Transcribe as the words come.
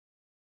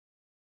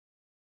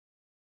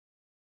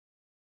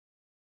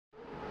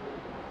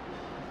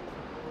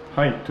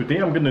Hi, today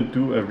I'm going to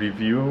do a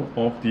review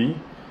of the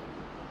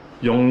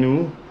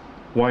Yongnuo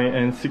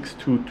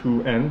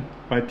YN-622N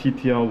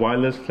i-TTL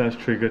wireless flash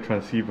trigger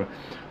transceiver.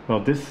 Now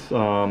this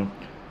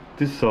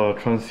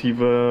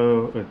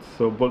transceiver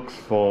works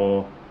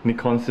for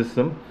Nikon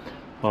system.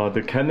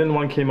 The Canon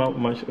one came out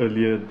much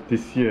earlier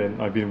this year, and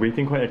I've been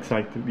waiting quite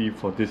excitedly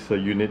for this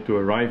unit to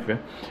arrive.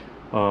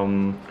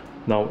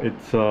 Now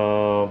it's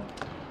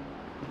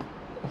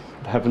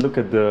have a look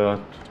at the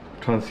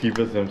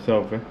transceivers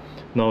themselves.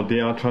 Now they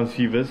are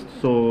transceivers,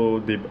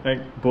 so they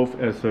act both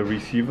as a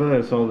receiver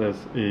as well as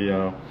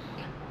a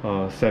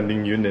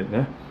sending unit.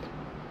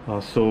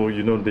 So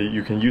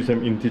you can use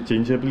them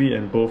interchangeably,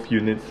 and both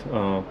units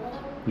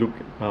look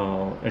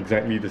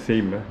exactly the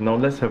same. Now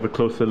let's have a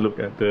closer look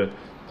at the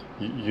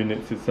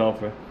units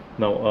itself.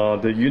 Now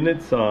the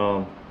units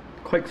are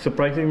quite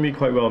surprisingly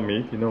quite well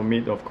made.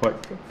 Made of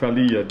quite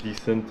fairly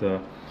decent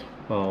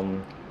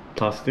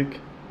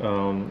plastic.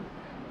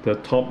 The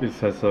top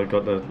has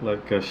got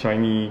a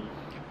shiny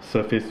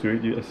surface to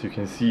it, as you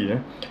can see.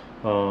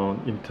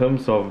 In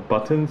terms of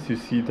buttons, you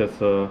see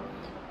there's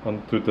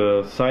onto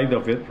the side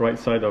of it, right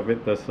side of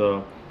it, there's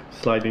a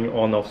sliding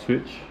on-off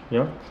switch.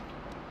 So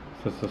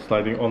it's a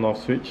sliding on-off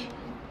switch,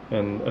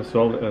 and as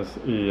well as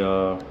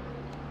a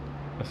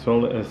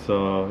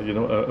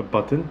a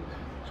button.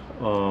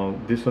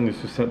 This one is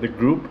to set the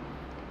group,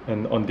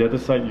 and on the other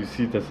side you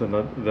see there's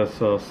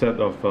a set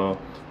of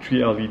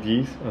 3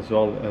 LEDs, as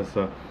well as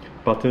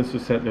buttons to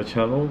set your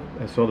channel,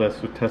 as well as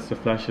to test the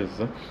flashes.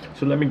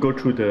 So let me go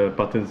through the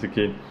buttons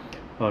again.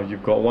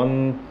 You've got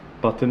one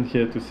button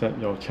here to set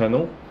your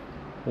channel,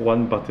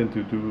 one button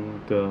to do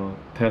the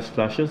test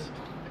flashes,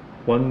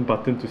 one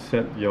button to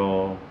set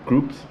your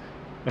groups,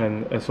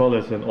 and as well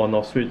as an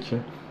on-off switch.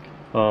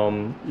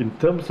 In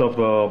terms of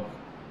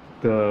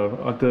the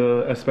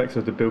other aspects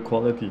of the build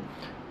quality,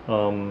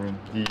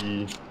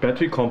 the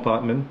battery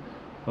compartment,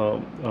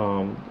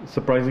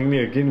 surprisingly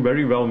again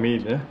very well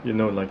made.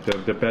 Like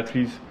the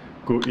batteries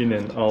go in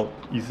and out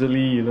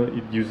easily.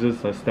 It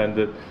uses a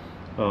standard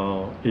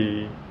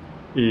A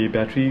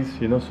batteries,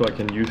 so I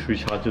can use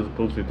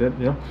rechargeables with it.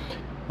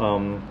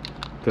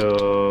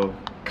 The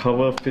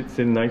cover fits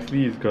in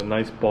nicely. It's got a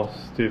nice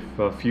positive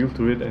feel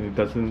to it, and it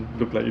doesn't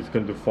look like it's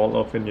going to fall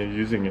off when you're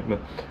using it.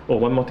 Oh,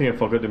 one more thing I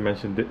forgot to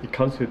mention, that it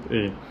comes with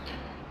a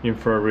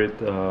infrared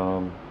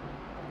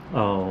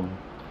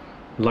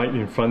light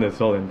in front as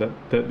well, and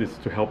that is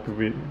to help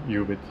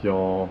you with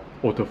your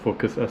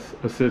autofocus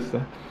assist.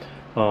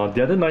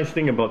 The other nice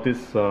thing about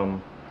this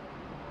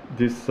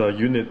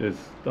unit is,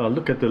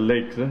 look at the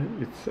legs.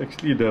 It's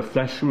actually, the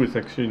flash shoe is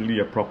actually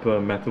a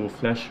proper metal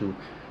flash shoe,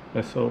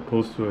 as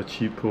opposed to a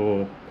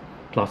cheapo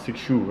plastic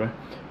shoe.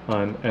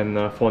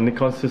 And for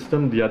Nikon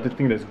system, the other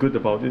thing that's good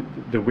about it,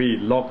 the way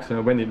it locks.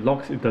 When it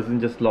locks, it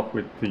doesn't just lock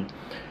with the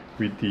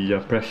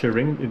pressure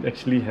ring. It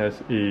actually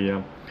has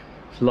a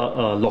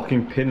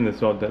locking pin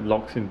as well that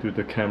locks into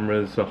the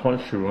camera's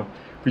horseshoe,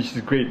 which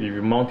is great. If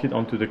you mount it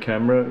onto the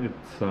camera,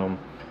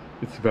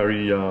 it's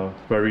very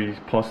very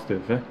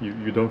positive.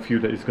 You don't feel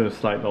that it's going to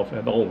slide off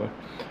at all.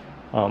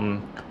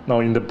 Now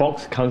in the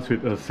box comes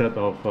with a set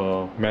of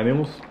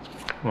manuals.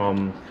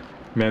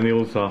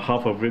 Manuals,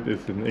 half of it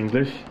is in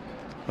English,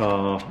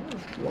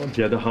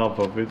 the other half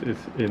of it is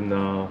in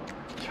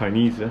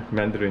Chinese,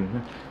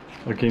 Mandarin.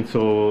 Again,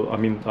 so I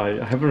mean, I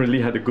haven't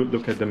really had a good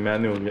look at the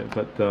manual yet,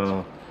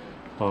 but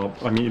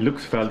I mean, it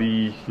looks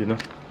fairly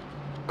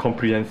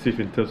comprehensive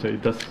in terms of,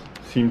 it does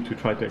seem to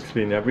try to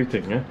explain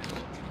everything.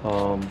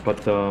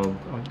 But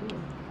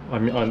I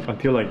mean,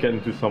 until I get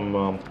into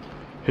some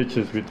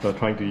hitches with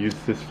trying to use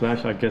this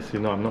flash, I guess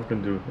I'm not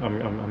going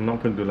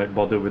to like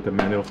bother with the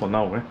manual for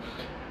now.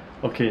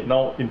 Okay,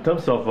 now in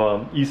terms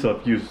of ease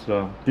of use,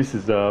 this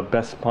is the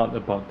best part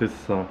about this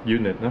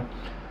unit.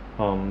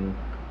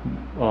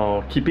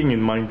 Keeping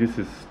in mind this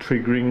is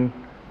triggering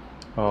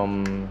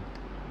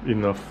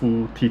in a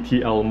full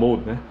TTL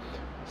mode.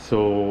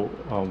 So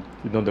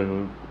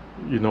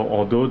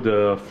although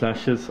the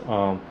flashes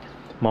are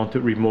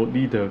mounted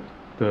remotely, the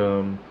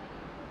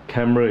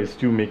camera is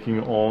still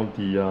making all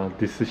the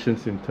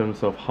decisions in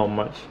terms of how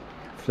much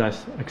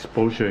flash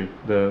exposure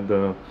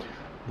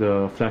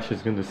the flash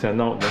is going to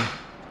send out.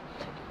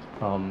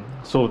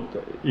 So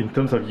in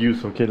terms of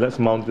use, okay, let's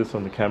mount this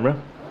on the camera.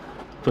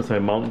 First I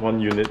mount one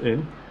unit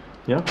in,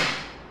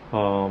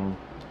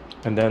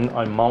 and then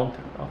I mount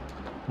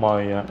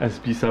my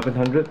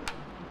SB700.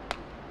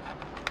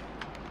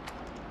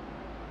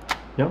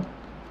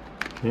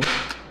 Okay,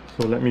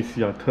 so let me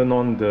see. I turn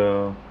on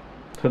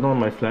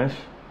my flash,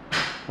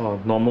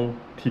 normal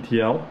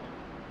TTL,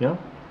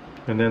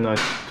 and then I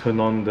turn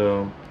on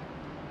the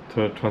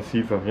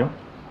transceiver.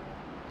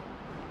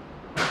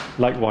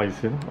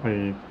 Likewise,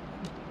 I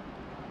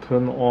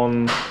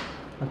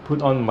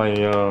put on my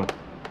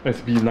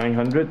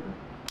SB900,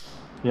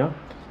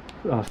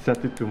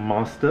 set it to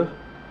master,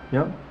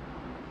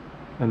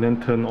 and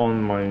then turn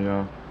on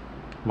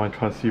my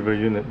transceiver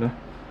unit.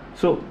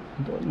 So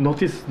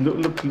notice,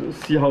 look,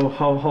 see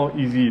how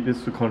easy it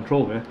is to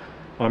control.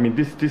 I mean,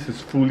 this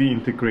is fully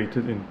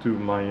integrated into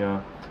my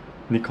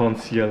Nikon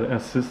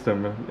CLS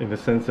system, in the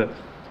sense that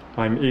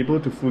I'm able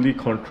to fully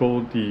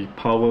control the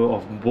power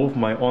of both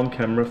my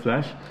on-camera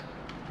flash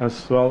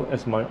as well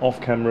as my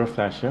off-camera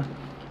flash, yeah?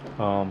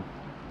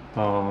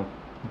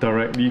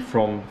 Directly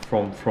from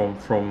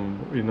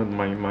you know,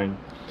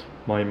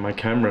 my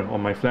camera or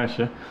my flash,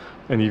 yeah?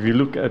 And if you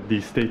look at the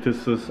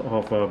statuses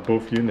of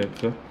both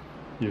units,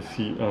 you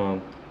see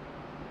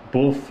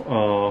both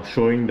are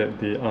showing that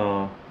they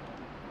are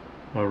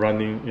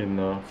running in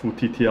full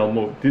TTL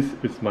mode. This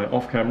is my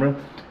off camera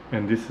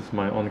and this is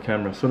my on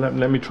camera. So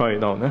let me try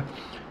it out.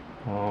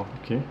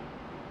 Okay.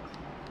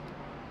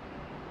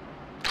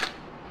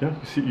 Yeah,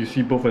 you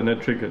see both are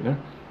net triggered. Yeah?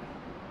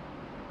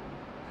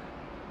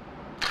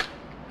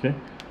 Okay.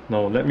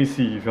 Now let me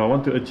see if I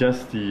want to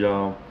adjust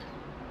the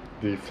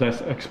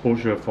flash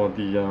exposure for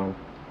the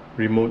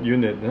remote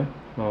unit.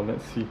 Now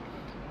let's see.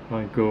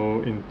 I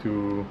go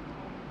into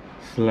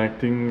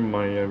selecting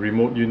my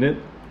remote unit.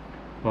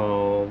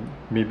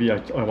 Maybe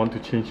I want to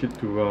change it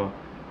to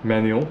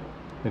manual,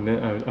 and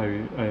then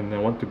I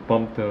want to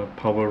bump the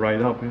power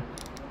right up.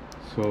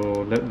 So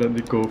let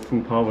it go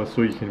full power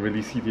so you can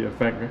really see the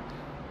effect.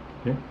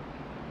 Okay.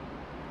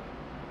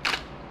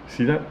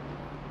 See that?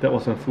 That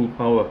was on full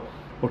power.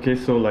 Okay,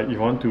 so like you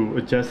want to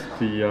adjust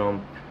the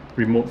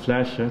remote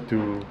flash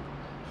to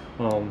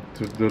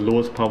the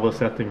lowest power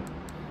setting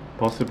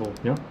possible.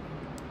 Yeah.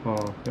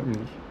 Let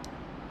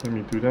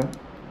me do that.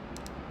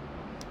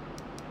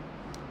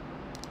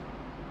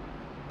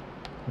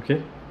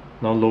 Okay,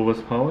 now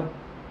lowest power.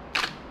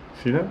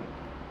 See that?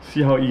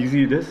 See how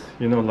easy it is?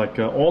 You know, like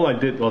all I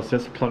did was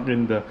just plug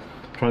in the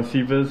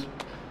transceivers,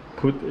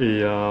 put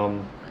a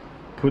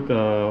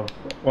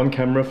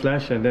on-camera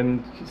flash, and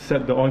then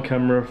set the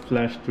on-camera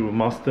flash to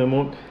master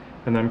mode,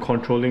 and I'm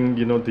controlling,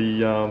 you know,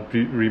 the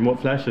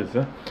remote flashes.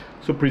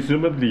 So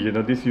presumably, you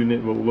know, this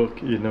unit will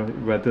work, you know,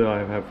 whether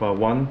I have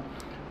one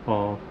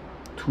or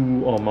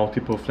two or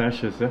multiple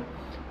flashes. Okay.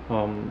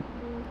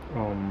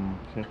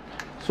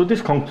 So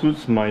this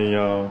concludes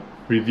my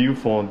review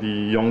for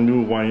the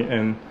Yongnuo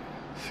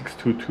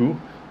YN-622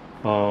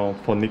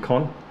 for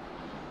Nikon.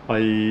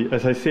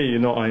 As I say, you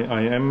know,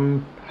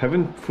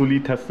 haven't fully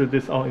tested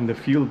this out in the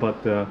field,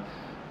 but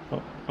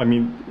I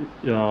mean,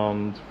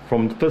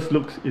 from the first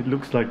looks, it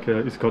looks like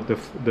it's got the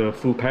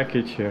full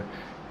package here.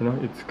 You know,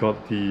 it's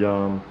got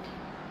the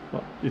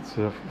it's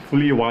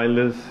fully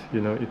wireless. You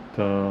know, it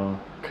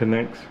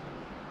connects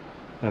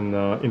and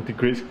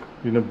integrates,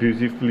 you know,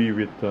 beautifully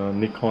with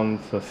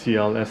Nikon's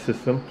CLS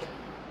system.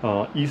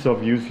 Ease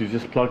of use, you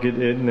just plug it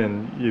in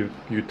and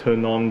you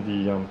turn on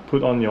the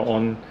put on your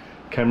on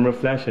camera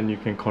flash, and you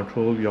can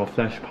control your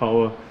flash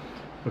power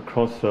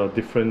across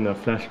different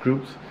flash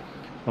groups.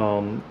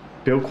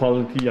 Build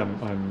quality, I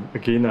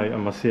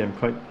must say I'm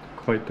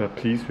quite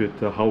pleased with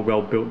how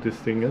well built this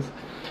thing is.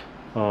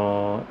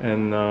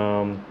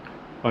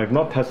 I've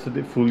not tested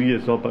it fully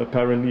as well, but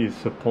apparently it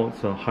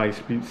supports a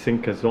high-speed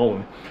sync as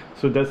well.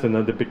 So that's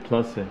another big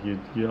plus.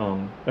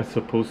 As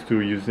opposed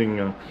to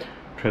using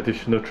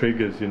traditional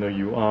triggers, you know,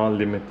 you are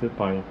limited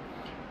by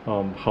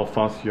how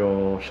fast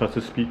your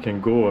shutter speed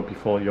can go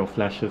before your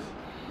flashes,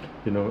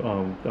 you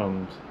know,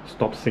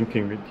 stop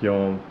syncing with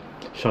your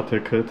shutter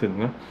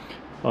curtain.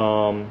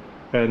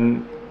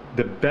 And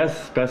the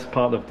best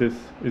part of this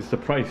is the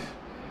price.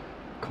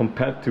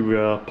 Compared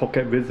to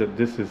Pocket Wizard,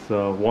 this is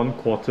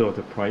 1/4 of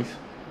the price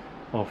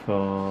of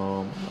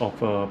a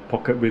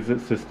Pocket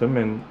Wizard system,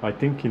 and I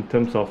think in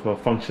terms of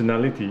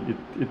functionality,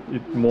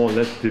 it more or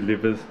less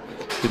delivers,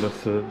 you know,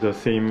 the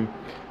same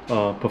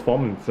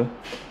performance.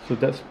 So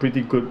that's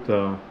pretty good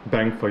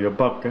bang for your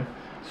buck.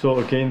 So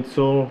again,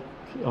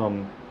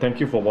 thank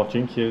you for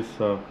watching. Here's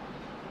the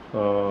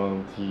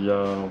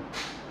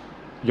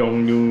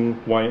Yongnuo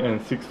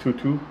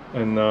YN-622,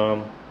 and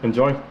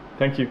enjoy.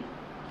 Thank you.